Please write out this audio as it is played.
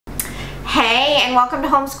Hey, and welcome to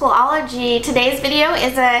Homeschool-ology. Today's video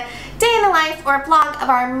is a day in the life or a vlog of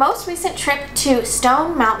our most recent trip to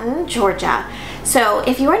Stone Mountain, Georgia. So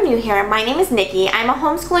if you are new here, my name is Nikki. I'm a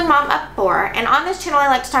homeschooling mom of 4, and on this channel I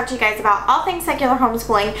like to talk to you guys about all things secular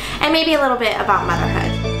homeschooling and maybe a little bit about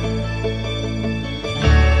motherhood.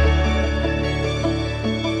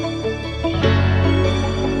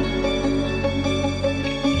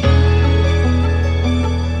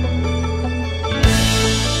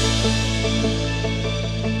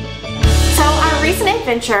 Recent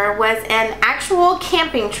adventure was an actual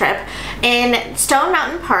camping trip in Stone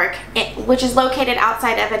Mountain Park, which is located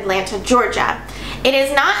outside of Atlanta, Georgia. It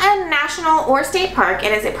is not a national or state park.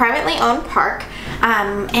 It is a privately owned park,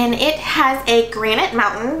 and it has a granite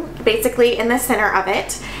mountain basically in the center of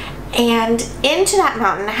it, and into that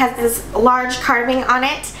mountain has this large carving on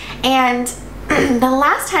it. And the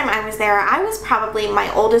last time I was there, I was probably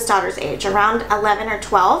my oldest daughter's age, around 11 or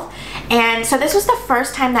 12, and so this was the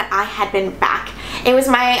first time that I had been back. It was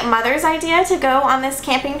my mother's idea to go on this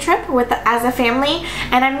camping trip as a family,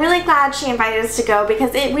 and I'm really glad she invited us to go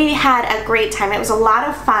because we had a great time. It was a lot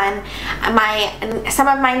of fun. Some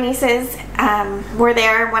of my nieces were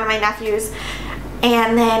there, one of my nephews,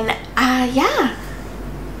 and then yeah,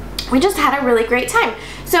 we just had a really great time.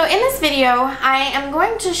 So in this video, I am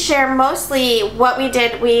going to share mostly what we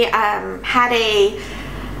did. We had a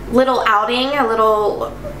little outing, a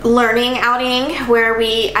little learning outing where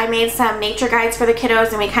I made some nature guides for the kiddos,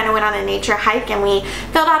 and we kind of went on a nature hike, and we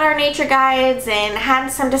filled out our nature guides and had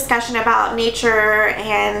some discussion about nature,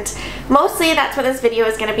 and mostly that's what this video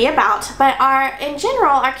is going to be about. But in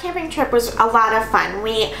general, our camping trip was a lot of fun.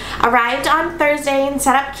 We arrived on Thursday and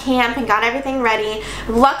set up camp and got everything ready.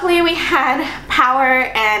 Luckily we had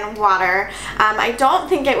power and water. I don't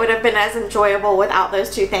think it would have been as enjoyable without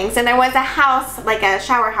those two things. And there was a house, like a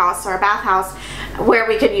shower house or a bath house, where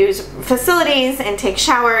we could use facilities and take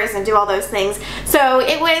showers and do all those things. So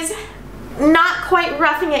it was not quite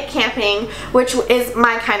roughing it camping, which is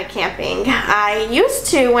my kind of camping. I used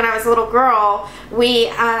to, when I was a little girl, we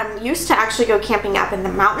used to actually go camping up in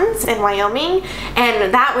the mountains in Wyoming,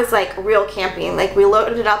 and that was like real camping. Like, we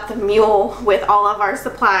loaded up the mule with all of our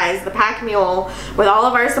supplies, the pack mule with all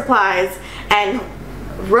of our supplies, and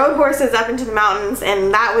rode horses up into the mountains,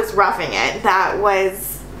 and that was roughing it. That was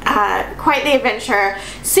quite the adventure.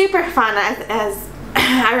 Super fun as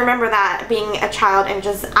I remember that being a child and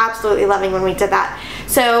just absolutely loving when we did that.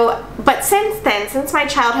 So, but since then, since my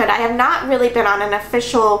childhood, I have not really been on an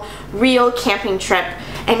official real camping trip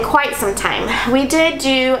in quite some time. We did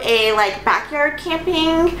do a backyard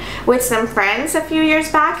camping with some friends a few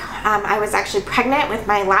years back. I was actually pregnant with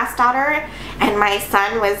my last daughter, and my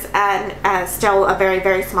son was still a very,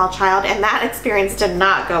 very small child, and that experience did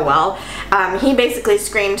not go well. He basically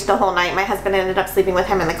screamed the whole night. My husband ended up sleeping with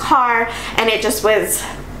him in the car, and it just was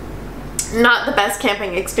not the best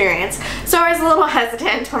camping experience. So I was a little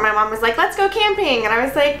hesitant when my mom was like, let's go camping, and I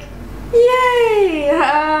was like, yay!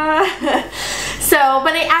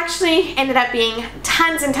 But it actually ended up being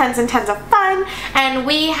tons and tons and tons of fun, and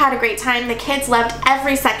we had a great time. The kids loved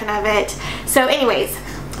every second of it. So anyways,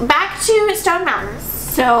 back to Stone Mountain.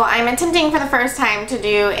 So I'm attempting for the first time to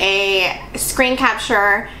do a screen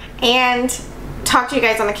capture and talk to you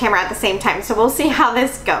guys on the camera at the same time. So we'll see how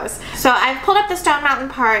this goes. So I've pulled up the Stone Mountain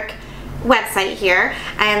Park website here,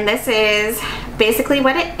 and this is basically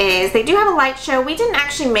what it is. They do have a light show. We didn't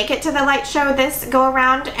actually make it to the light show this go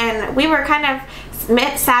around, and we were kind of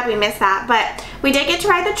sad we missed that, but we did get to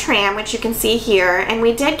ride the tram, which you can see here, and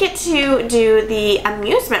we did get to do the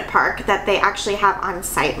amusement park that they actually have on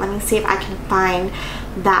site. Let me see if I can find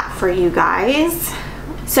that for you guys.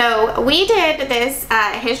 So we did this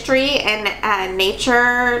history and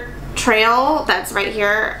nature trail that's right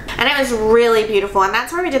here, and it was really beautiful, and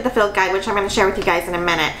that's where we did the field guide, which I'm going to share with you guys in a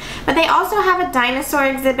minute. But they also have a dinosaur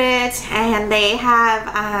exhibit, and they have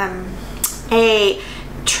a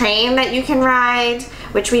train that you can ride,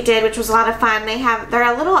 which we did, which was a lot of fun.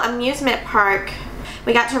 They're a little amusement park.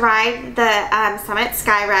 We got to ride the Summit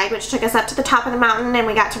Sky Ride, which took us up to the top of the mountain, and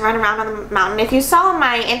we got to run around on the mountain. If you saw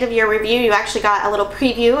my end of year review, you actually got a little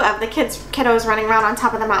preview of the kiddos running around on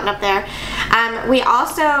top of the mountain up there. We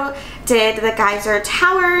also did the geyser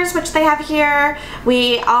towers, which they have here.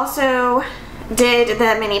 We also did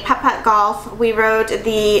the mini putt-putt golf. We rode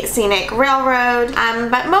the scenic railroad,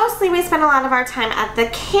 but mostly we spent a lot of our time at the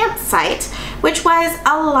campsite, which was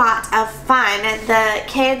a lot of fun. The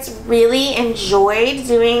kids really enjoyed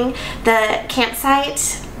doing the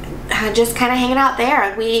campsite, just kind of hanging out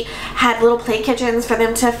there. We had little play kitchens for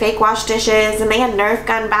them to fake wash dishes, and they had Nerf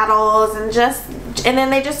gun battles, and then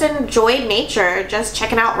they just enjoyed nature, just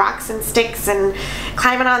checking out rocks and sticks and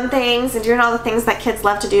climbing on things and doing all the things that kids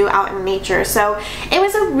love to do out in nature. So it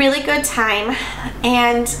was a really good time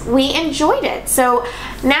and we enjoyed it. So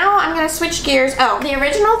now I'm going to switch gears. Oh, the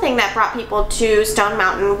original thing that brought people to Stone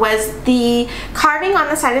Mountain was the carving on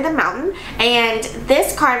the side of the mountain, and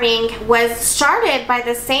this carving was started by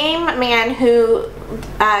the same man who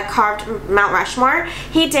carved Mount Rushmore.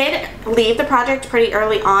 He did leave the project pretty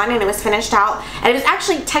early on and it was finished out, and it was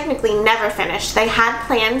actually technically never finished. They had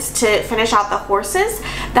plans to finish out the horses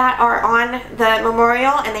that are on the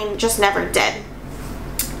memorial and they just never did.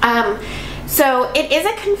 So it is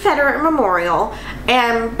a Confederate memorial,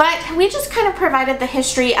 but we just kind of provided the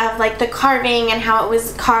history of like the carving and how it was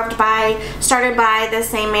started by the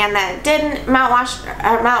same man that did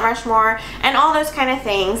Mount Rushmore and all those kind of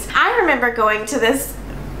things. I remember going to this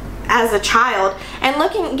as a child and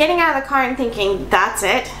getting out of the car and thinking, that's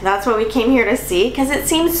it, that's what we came here to see, because it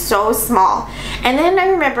seems so small. And then I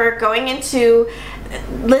remember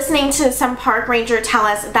listening to some park ranger tell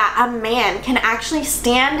us that a man can actually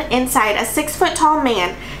stand inside, a 6-foot tall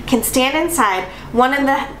man can stand inside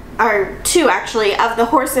two actually of the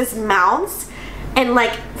horse's mouths, and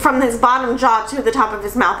like from his bottom jaw to the top of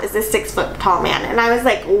his mouth is this 6-foot tall man. And I was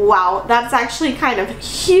like, wow, that's actually kind of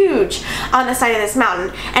huge on the side of this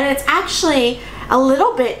mountain. And it's actually a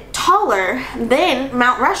little bit taller than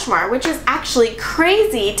Mount Rushmore, which is actually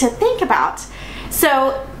crazy to think about.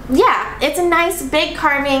 So yeah, it's a nice big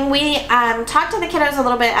carving. We talked to the kiddos a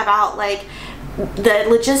little bit about like the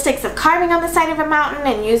logistics of carving on the side of a mountain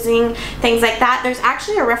and using things like that. There's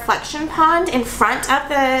actually a reflection pond in front of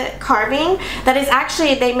the carving that is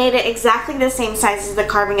actually, they made it exactly the same size as the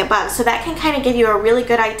carving above, so that can kind of give you a really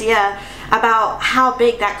good idea about how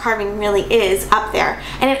big that carving really is up there.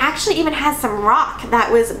 And it actually even has some rock that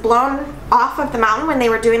was blown off of the mountain when they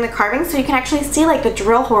were doing the carving, so you can actually see like the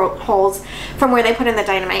drill holes from where they put in the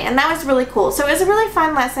dynamite, and that was really cool. So it was a really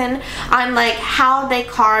fun lesson on like how they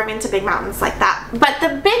carve into big mountains like that. But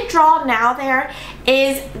the big draw now there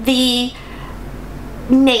is the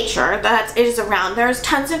nature that is around. There's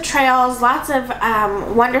tons of trails, lots of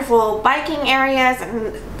wonderful biking areas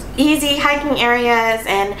and easy hiking areas,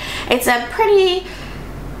 and it's a pretty,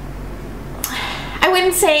 I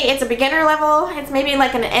wouldn't say it's a beginner level, it's maybe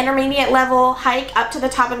like an intermediate level hike up to the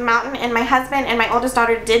top of the mountain. And my husband and my oldest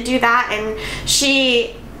daughter did do that, and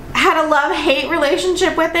she had a love-hate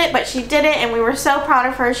relationship with it, but she did it and we were so proud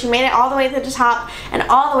of her. She made it all the way to the top and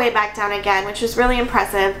all the way back down again, which was really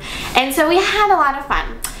impressive. And so we had a lot of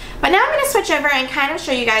fun. But now I'm going to switch over and kind of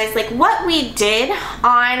show you guys like what we did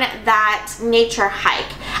on that nature hike.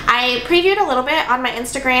 I previewed a little bit on my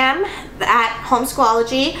Instagram at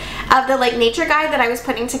Homeschool-ology of the like nature guide that I was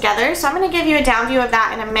putting together. So I'm going to give you a down view of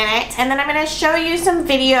that in a minute, and then I'm going to show you some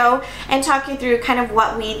video and talk you through kind of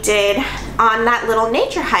what we did on that little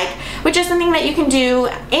nature hike, which is something that you can do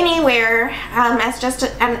anywhere as just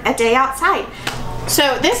a day outside.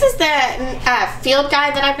 So this is the field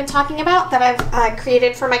guide that I've been talking about that I've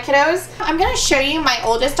created for my kiddos. I'm going to show you my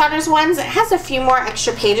oldest daughter's ones. It has a few more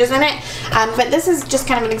extra pages in it, but this is just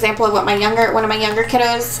kind of an example of what one of my younger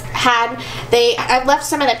kiddos had. I've left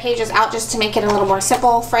some of the pages out just to make it a little more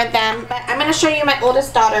simple for them, but I'm going to show you my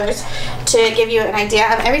oldest daughter's to give you an idea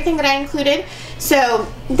of everything that I included. So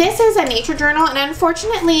this is a nature journal, and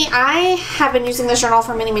unfortunately I have been using this journal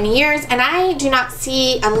for many, many years, and I do not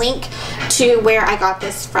see a link to where I got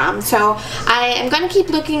this from. So I am going to keep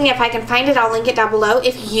looking. If I can find it, I'll link it down below.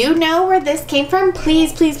 If you know where this came from,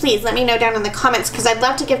 please, please, please let me know down in the comments, because I'd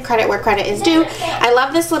love to give credit where credit is due. I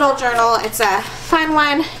love this little journal. It's a fun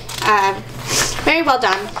one. Very well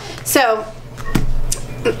done. So,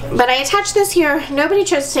 but I attached this here. Nobody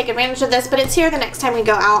chose to take advantage of this, but it's here the next time we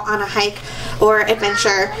go out on a hike or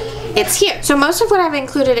adventure. It's here. So most of what I've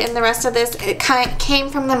included in the rest of this, it came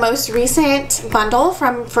from the most recent bundle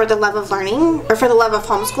For the Love of Learning, or For the Love of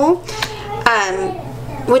Homeschool,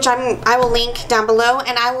 which I will link down below,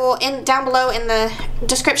 and I will down below in the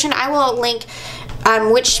description I will link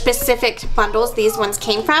which specific bundles these ones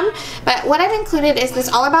came from. But what I've included is this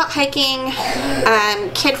all about hiking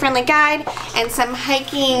kid-friendly guide and some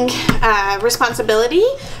hiking responsibility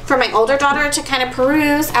for my older daughter to kind of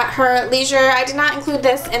peruse at her leisure. I did not include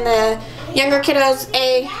this in the younger kiddos.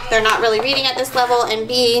 A, they're not really reading at this level, and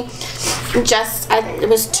B, it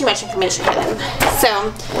was too much information for them.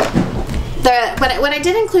 So what I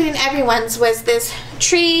did include in everyone's was this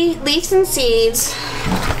tree, leaves and seeds,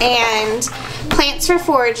 and plants for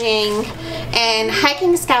foraging, and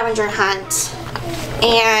hiking scavenger hunt,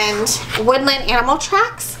 and woodland animal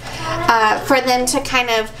tracks for them to kind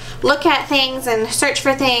of look at things and search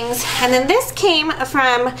for things. And then this came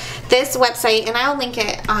from this website, and I'll link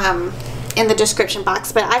it in the description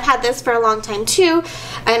box. But I've had this for a long time too,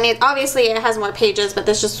 and it obviously it has more pages, but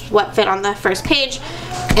this is just what fit on the first page.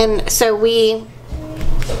 And so we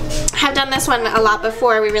have done this one a lot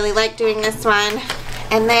before. We really like doing this one.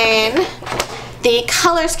 And then the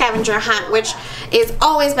color scavenger hunt, which is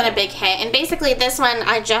always been a big hit. And basically this one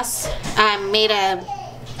I just made a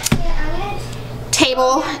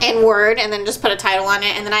table in Word and then just put a title on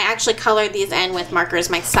it, and then I actually colored these in with markers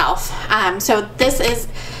myself. So this is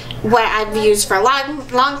what I've used for a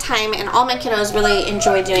long time, and all my kiddos really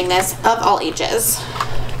enjoy doing this, of all ages.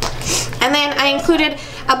 And then I included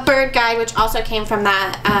a bird guide, which also came from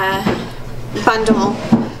that bundle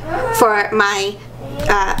for my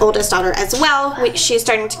oldest daughter as well. She's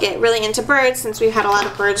starting to get really into birds since we've had a lot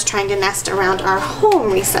of birds trying to nest around our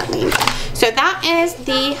home recently. So that is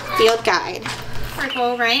the field guide.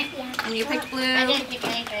 Purple, right? Yeah. And you picked blue. I didn't pick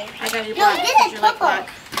anything. I got you black. No, this is purple.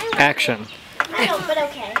 Action. I know, but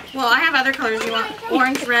okay. Well, I have other colors. You want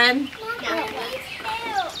orange, red? No.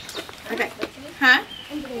 Okay. Huh?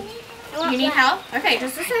 You need help? Okay,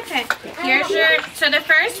 just a second. Here's your, so the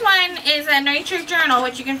first one is a nature journal,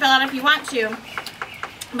 which you can fill out if you want to.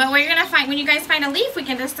 But we're gonna find, when you guys find a leaf, we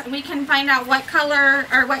can find out what color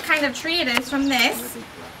or what kind of tree it is from this.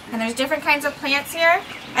 And there's different kinds of plants here.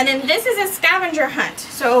 And then this is a scavenger hunt.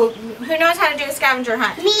 So who knows how to do a scavenger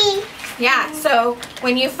hunt? Me. Yeah, so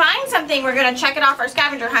when you find something, we're gonna check it off our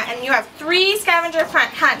scavenger hunt. And you have 3 scavenger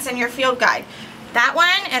hunts in your field guide. That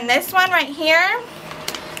one and this one right here.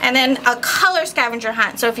 And then a color scavenger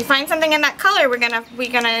hunt. So if you find something in that color, we're gonna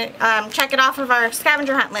check it off of our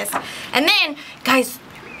scavenger hunt list. And then, guys,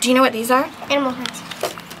 do you know what these are? Animal hunts.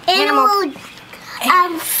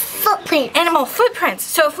 Animal footprints. Animal footprints.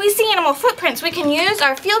 So if we see animal footprints, we can use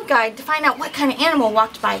our field guide to find out what kind of animal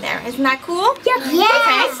walked by there. Isn't that cool? Yeah. Okay.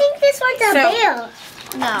 I think this one's a bear.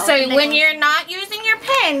 No. So when you're not using your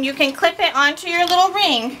pen, you can clip it onto your little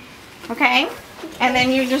ring. Okay? And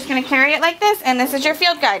then you're just going to carry it like this, and this is your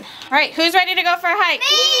field guide. All right, who's ready to go for a hike?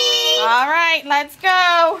 Me! All right, let's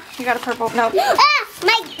go. You got a purple, no.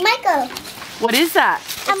 Michael. What is that?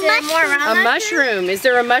 A mushroom. Is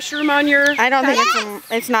there a mushroom on your... I don't think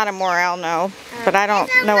it's not a morel, no. But I don't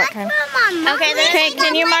know what kind. Okay,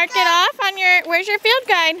 can you mark it off on your, where's your field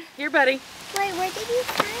guide? Here, buddy. Wait, where did you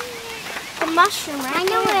find it? The mushroom, right? I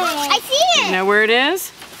know where it is. I see it. You know where it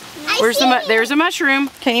is? There's a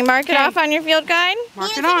mushroom. Can you mark it off on your field guide?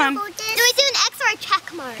 Mark it on. Do we do an X or a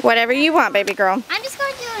check mark? Whatever you want, baby girl. I'm just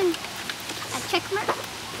going to do a check mark.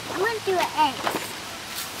 I'm going to do an X.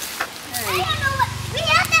 I don't know what. We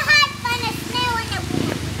have to hide from the snail in the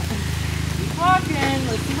wind. Keep walking.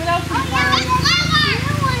 Let's see what else we find.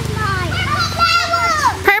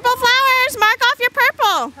 Purple flowers. Mark off your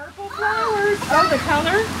purple. Purple flowers. Oh, the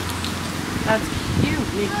color? That's cute,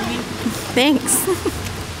 Nikki. Thanks.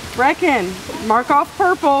 Brecken, mark off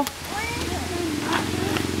purple.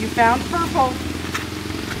 You found purple.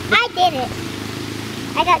 I did it.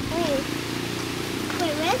 I got 3.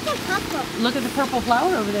 Wait, where's the purple? Look at the purple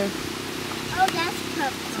flower over there. Oh, that's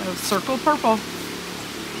purple. So circle purple.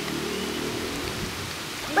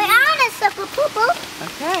 Wait, I want to circle purple.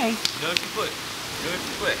 Okay. You know if you put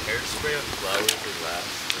hairspray on flowers or glass?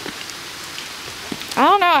 I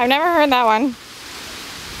don't know. I've never heard that one.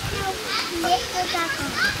 Go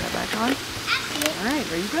back on. Alright,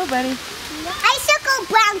 there you go, buddy. I circled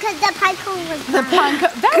brown because the pine cone was brown.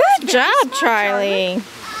 Good job, Charlie.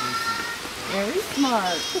 Very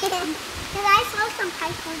smart. Because I saw some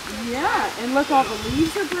pine cones. Yeah, and look, all the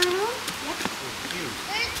leaves are brown. Yep.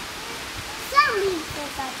 Some leaves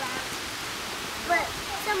are brown, but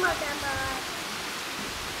some of them are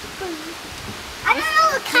green. I don't know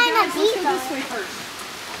what kind of leaves are. Let's go this way first.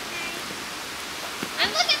 I'm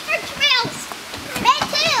looking for trails. Me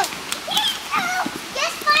too.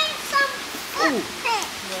 Just find some footprints.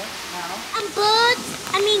 Birds.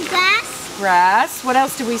 I mean grass. Grass. What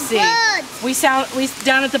else do we see? Birds. We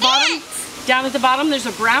down at the bottom. Ants. Down at the bottom, there's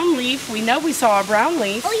a brown leaf. We know we saw a brown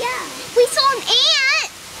leaf. Oh yeah. We saw an ant.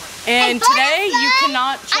 And today you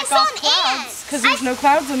cannot check off clouds because there's no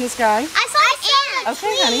clouds in the sky. I saw an ant.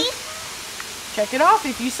 Okay, honey. Check it off.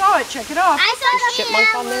 If you saw it, check it off. I saw a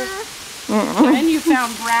chipmunk on there. And you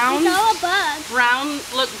found brown, a bug.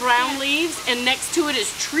 brown leaves, and next to it is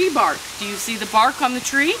tree bark. Do you see the bark on the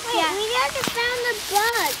tree? Wait, we just found a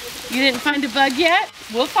bug. You didn't find a bug yet?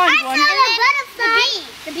 We'll find one. I found a butterfly.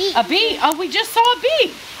 The bee. A bee? Oh, we just saw a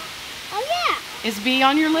bee. Oh yeah. Is bee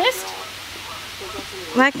on your list?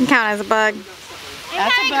 That can count as a bug.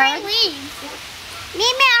 That's a bug. Green leaves. Mimi,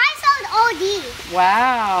 I saw all these.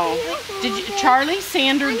 Wow. Did you, Charlie,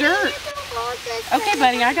 sand or dirt? Okay,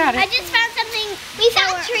 buddy, I got I it. just found something. We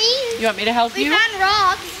found trees. You want me to help We you? found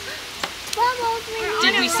rocks. bubbles.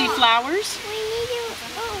 Did we see flowers? We need to,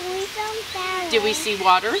 we found flowers. Did we see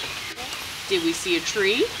water? Did we see a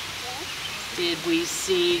tree? Did we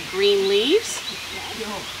see green leaves?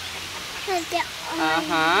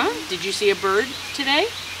 Uh-huh. Did you see a bird today?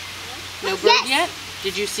 No bird yet?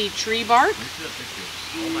 Did you see tree bark?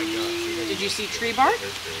 Did you see tree bark?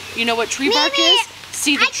 You know what tree bark is?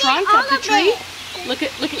 See the trunk of the tree? Look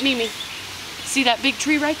at Mimi. See that big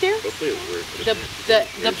tree right there?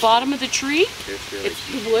 The bottom of the tree,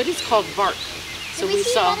 the wood is called bark. So we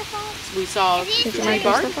saw tree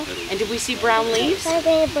bark. And did we see brown leaves?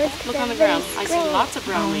 Look on the ground. I see lots of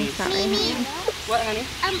brown leaves. What, honey?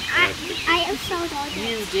 I am so old.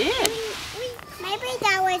 You did. Maybe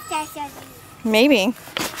that was just a... Maybe.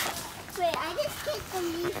 Wait, I just kicked the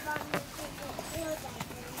leaf on this.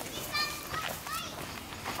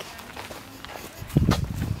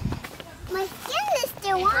 My skin is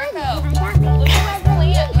still on. Look at this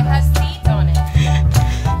plant. It has seeds on it.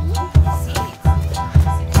 Seeds.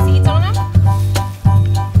 See the seeds on them?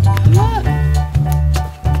 Look.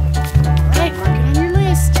 Right, mark it on your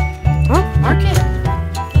list. Mark it.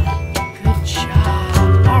 Good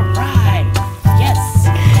job. All right. Yes.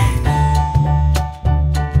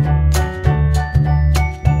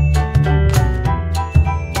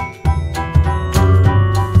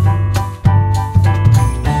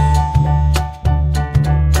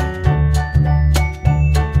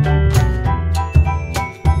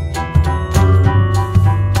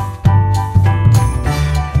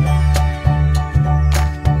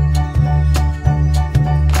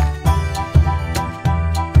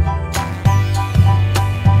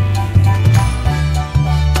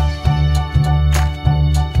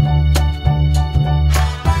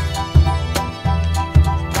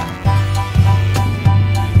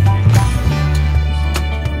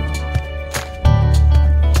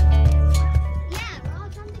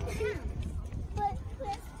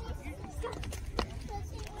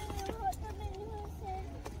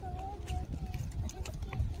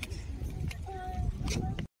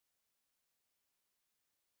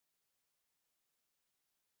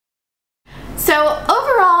 So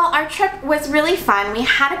overall, our trip was really fun. We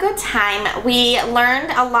had a good time. We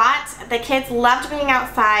learned a lot. The kids loved being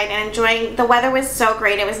outside and enjoying. The weather was so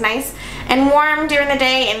great. It was nice and warm during the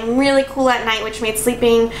day and really cool at night, which made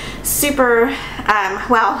sleeping super,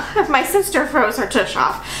 well, my sister froze her tush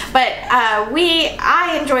off. But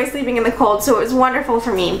I enjoy sleeping in the cold, so it was wonderful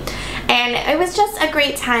for me. And it was just a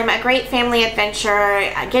great time, a great family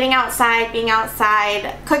adventure, getting outside, being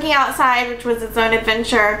outside, cooking outside, which was its own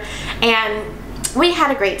adventure, and we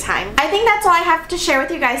had a great time. I think that's all I have to share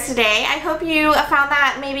with you guys today. I hope you found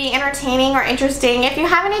that maybe entertaining or interesting. If you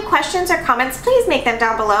have any questions or comments, please make them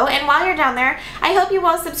down below. And while you're down there, I hope you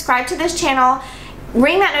will subscribe to this channel,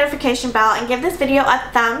 ring that notification bell, and give this video a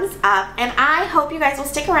thumbs up. And I hope you guys will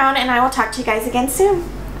stick around, and I will talk to you guys again soon.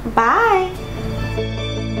 Bye!